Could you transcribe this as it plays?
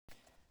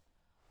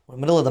We're in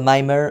the middle of the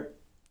Maimer,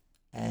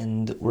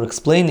 and we're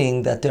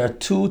explaining that there are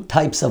two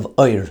types of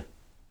Oir,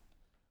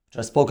 which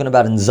are spoken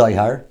about in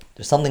Zohar.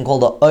 There's something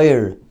called the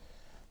Oir,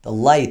 the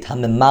light,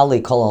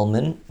 Hamimale Kol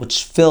Almin,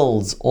 which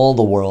fills all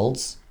the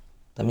worlds.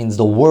 That means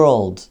the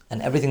world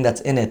and everything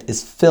that's in it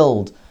is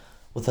filled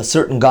with a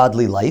certain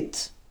godly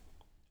light,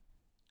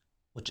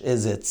 which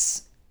is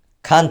its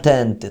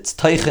content, its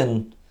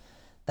teichen.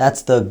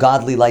 That's the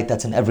godly light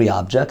that's in every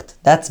object.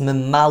 That's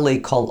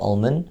Mimale Kol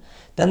Almin.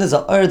 Then there's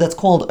a Oir that's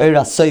called Oir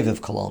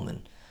HaSovev Kol Almin,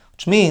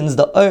 which means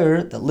the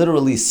Oir that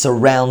literally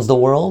surrounds the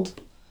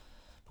world.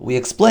 We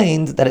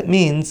explained that it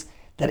means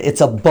that it's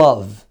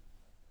above.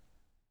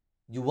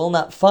 You will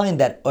not find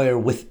that Oir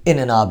within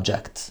an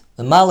object.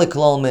 The Mimale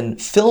Kol Almin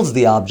fills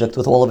the object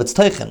with all of its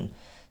teichen.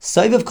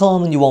 Sovev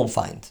Kol Almin you won't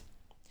find.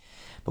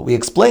 But we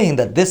explained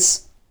that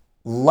this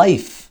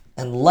life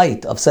and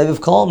light of Sovev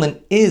Kol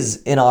Almin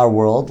is in our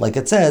world, like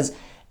it says,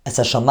 Es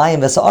hashamayim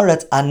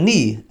v'sa'aretz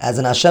ani, as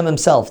in Hashem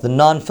himself, the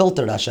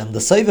non-filtered Hashem, the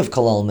Sovev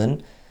Kol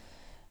Almin,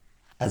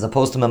 as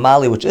opposed to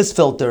Mimale, which is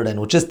filtered and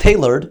which is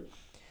tailored.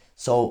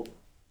 So,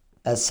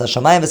 as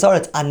hashamayim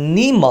v'sa'aretz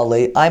ani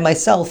male, I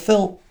myself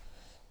fill.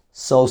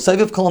 So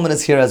Sovev Kol Almin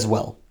is here as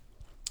well.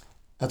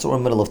 That's what we're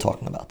in the middle of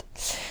talking about.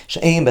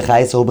 Shein,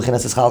 Baxhi, so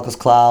bechinas etchalkos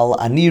klal,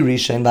 ani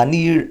Rishon,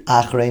 ואני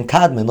אחרון,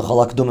 קדמון,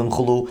 לכל הקדומים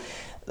וכו'.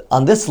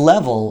 On this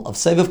level of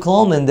Sovev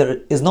Kol Almin,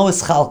 there is no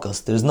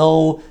etchalkos, there's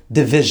no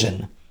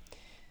division.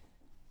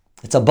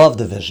 It's above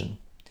division.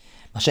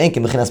 Shein,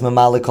 bechinas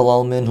Mimale Kol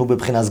Almin, hu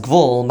bechinas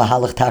gvul,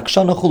 מהלך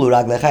takshana chulu,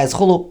 רגלי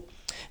החיות.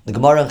 The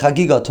Gemara in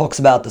Chagiga talks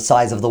about the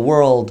size of the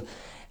world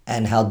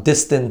and how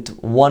distant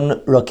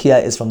one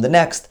rakia is from the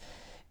next.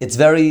 It's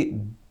very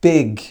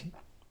big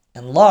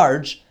and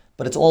large,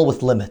 but it's all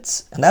with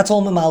limits. And that's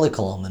all Mimale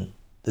Kol Almin.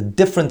 The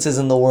differences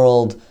in the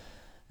world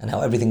and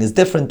how everything is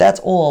different, that's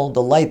all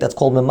the light that's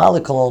called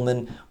Mimale Kol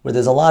Almin, where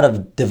there's a lot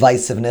of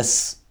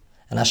divisiveness,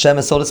 and Hashem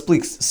is, so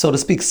to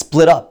speak,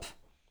 split up,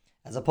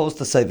 as opposed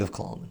to Sovev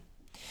Kol Almin.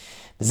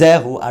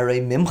 Vezeu,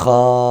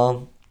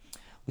 Arimimcha.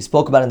 We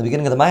spoke about in the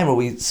beginning of the Maimer,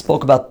 we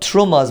spoke about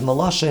Truma's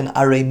Malashin,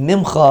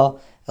 Arimimcha,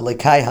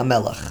 Elekai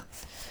HaMelech.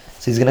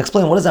 So he's going to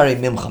explain, what does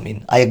Arimimcha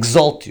mean? I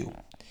exalt you.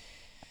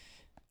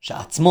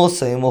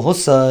 שעצמותו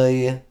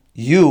ומהותו,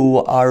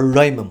 you are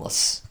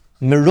Orommemך.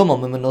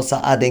 מרומם ומנושא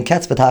עד אין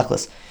קץ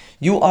ותכלית.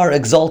 You are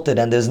exalted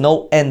and there's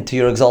no end to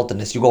your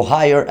exaltedness. You go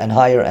higher and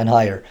higher and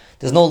higher.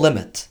 There's no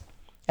limit.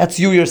 That's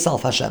you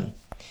yourself, Hashem.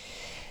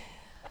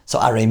 So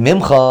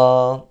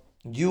Arimimcha,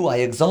 you I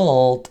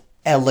exalt,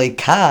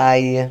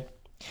 Elki,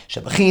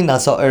 שבחי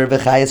נעשה אור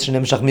וחיות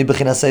שנמשך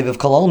מבחי סבב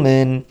כל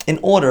עלמין, in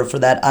order for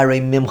that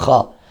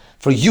Arimimcha,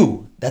 for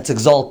you, that's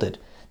exalted,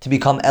 to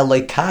become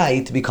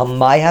Elki, to become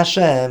my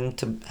Hashem,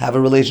 to have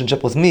a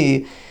relationship with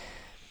me,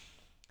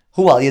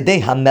 hu al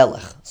yedei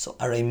hamelech. So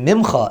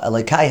Arimimcha,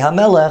 Elki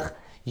hamelech,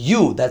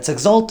 you, that's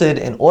exalted,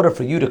 in order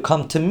for you to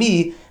come to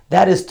me,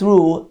 that is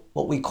through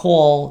what we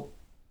call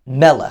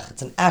melech.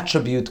 It's an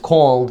attribute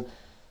called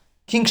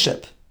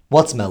kingship.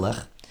 What's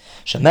melech?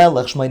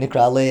 Shemelech shmei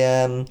nikra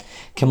aleim,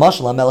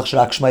 kemashal hamelech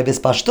shrak shmei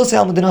v'spashtusi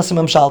al medinasim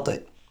memshaltei.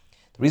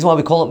 The reason why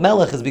we call it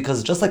melech is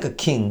because just like a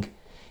king,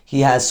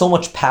 he has so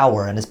much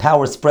power, and his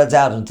power spreads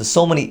out into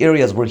so many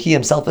areas where he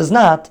himself is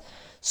not,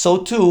 so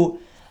too,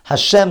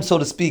 Hashem, so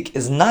to speak,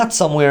 is not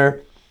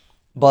somewhere,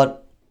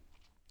 but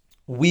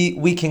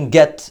we can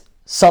get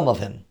some of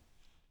him.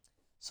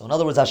 So in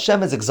other words,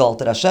 Hashem is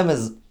exalted, Hashem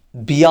is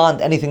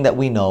beyond anything that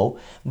we know,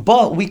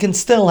 but we can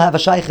still have a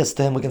shaykhis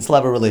to him, we can still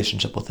have a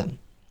relationship with him.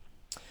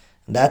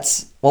 And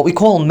that's what we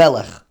call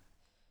melech,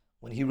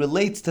 when he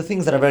relates to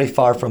things that are very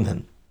far from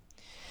him.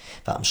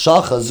 This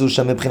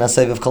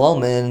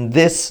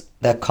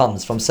that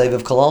comes from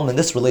Sovev Kol Almin,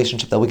 this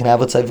relationship that we can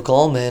have with Sovev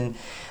Kol Almin,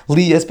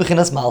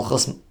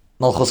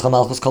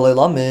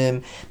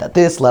 that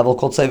this level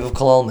called Sovev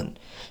Kol Almin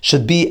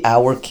should be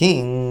our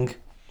king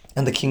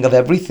and the king of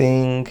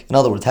everything. In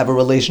other words, have a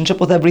relationship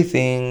with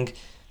everything.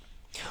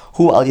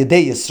 Hu al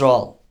yedei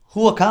Yisrael.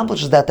 Who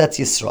accomplishes that? That's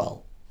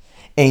Yisrael.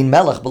 Ein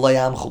melech b'lo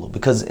yamchulu.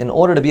 Because in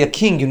order to be a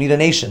king, you need a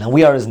nation, and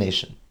we are his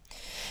nation.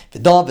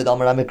 David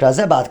HaMelech,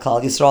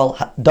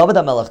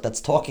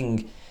 that's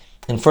talking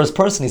in first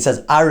person, he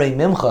says,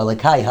 Arimimcha,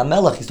 Elekai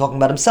HaMelech, he's talking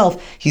about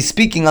himself. He's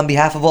speaking on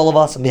behalf of all of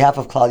us, on behalf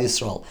of Klal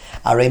Yisrael.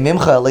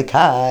 Arimimcha,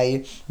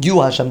 Elekai,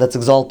 you Hashem, that's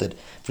exalted.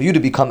 For you to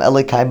become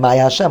Elekai, my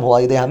Hashem, Hu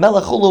Al Yedei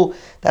HaMelech Hulu,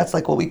 that's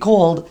like what we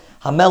called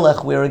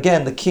HaMelech, where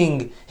again, the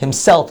king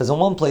himself is in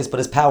one place, but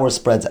his power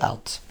spreads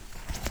out.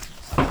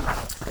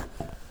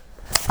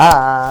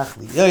 But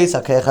in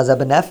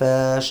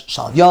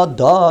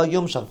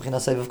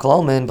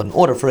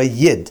order for a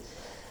yid,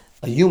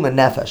 a human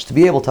nefesh, to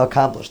be able to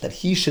accomplish that,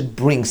 he should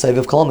bring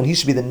Sovev Kol Almin, he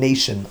should be the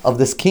nation of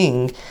this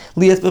king,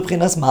 that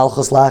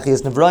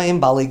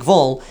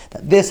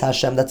this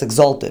Hashem that's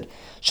exalted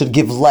should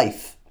give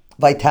life,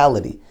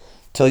 vitality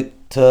to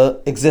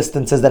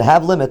existences that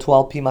have limit.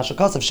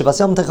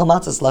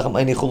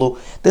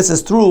 This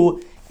is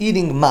through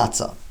eating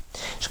matzah.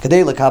 In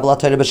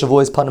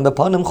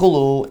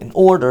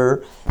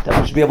order that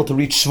we should be able to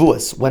reach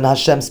Shavuos, when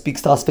Hashem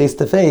speaks to us face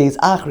to face,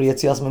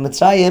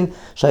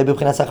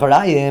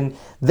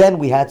 then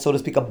we had, so to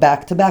speak, a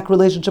back-to-back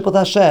relationship with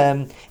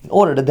Hashem. In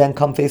order to then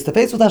come face to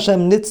face with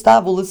Hashem, we got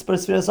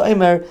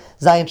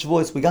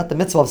the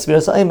mitzvah of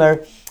Sfiras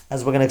HaOmer,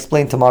 as we're going to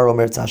explain tomorrow,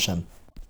 Mirz Hashem.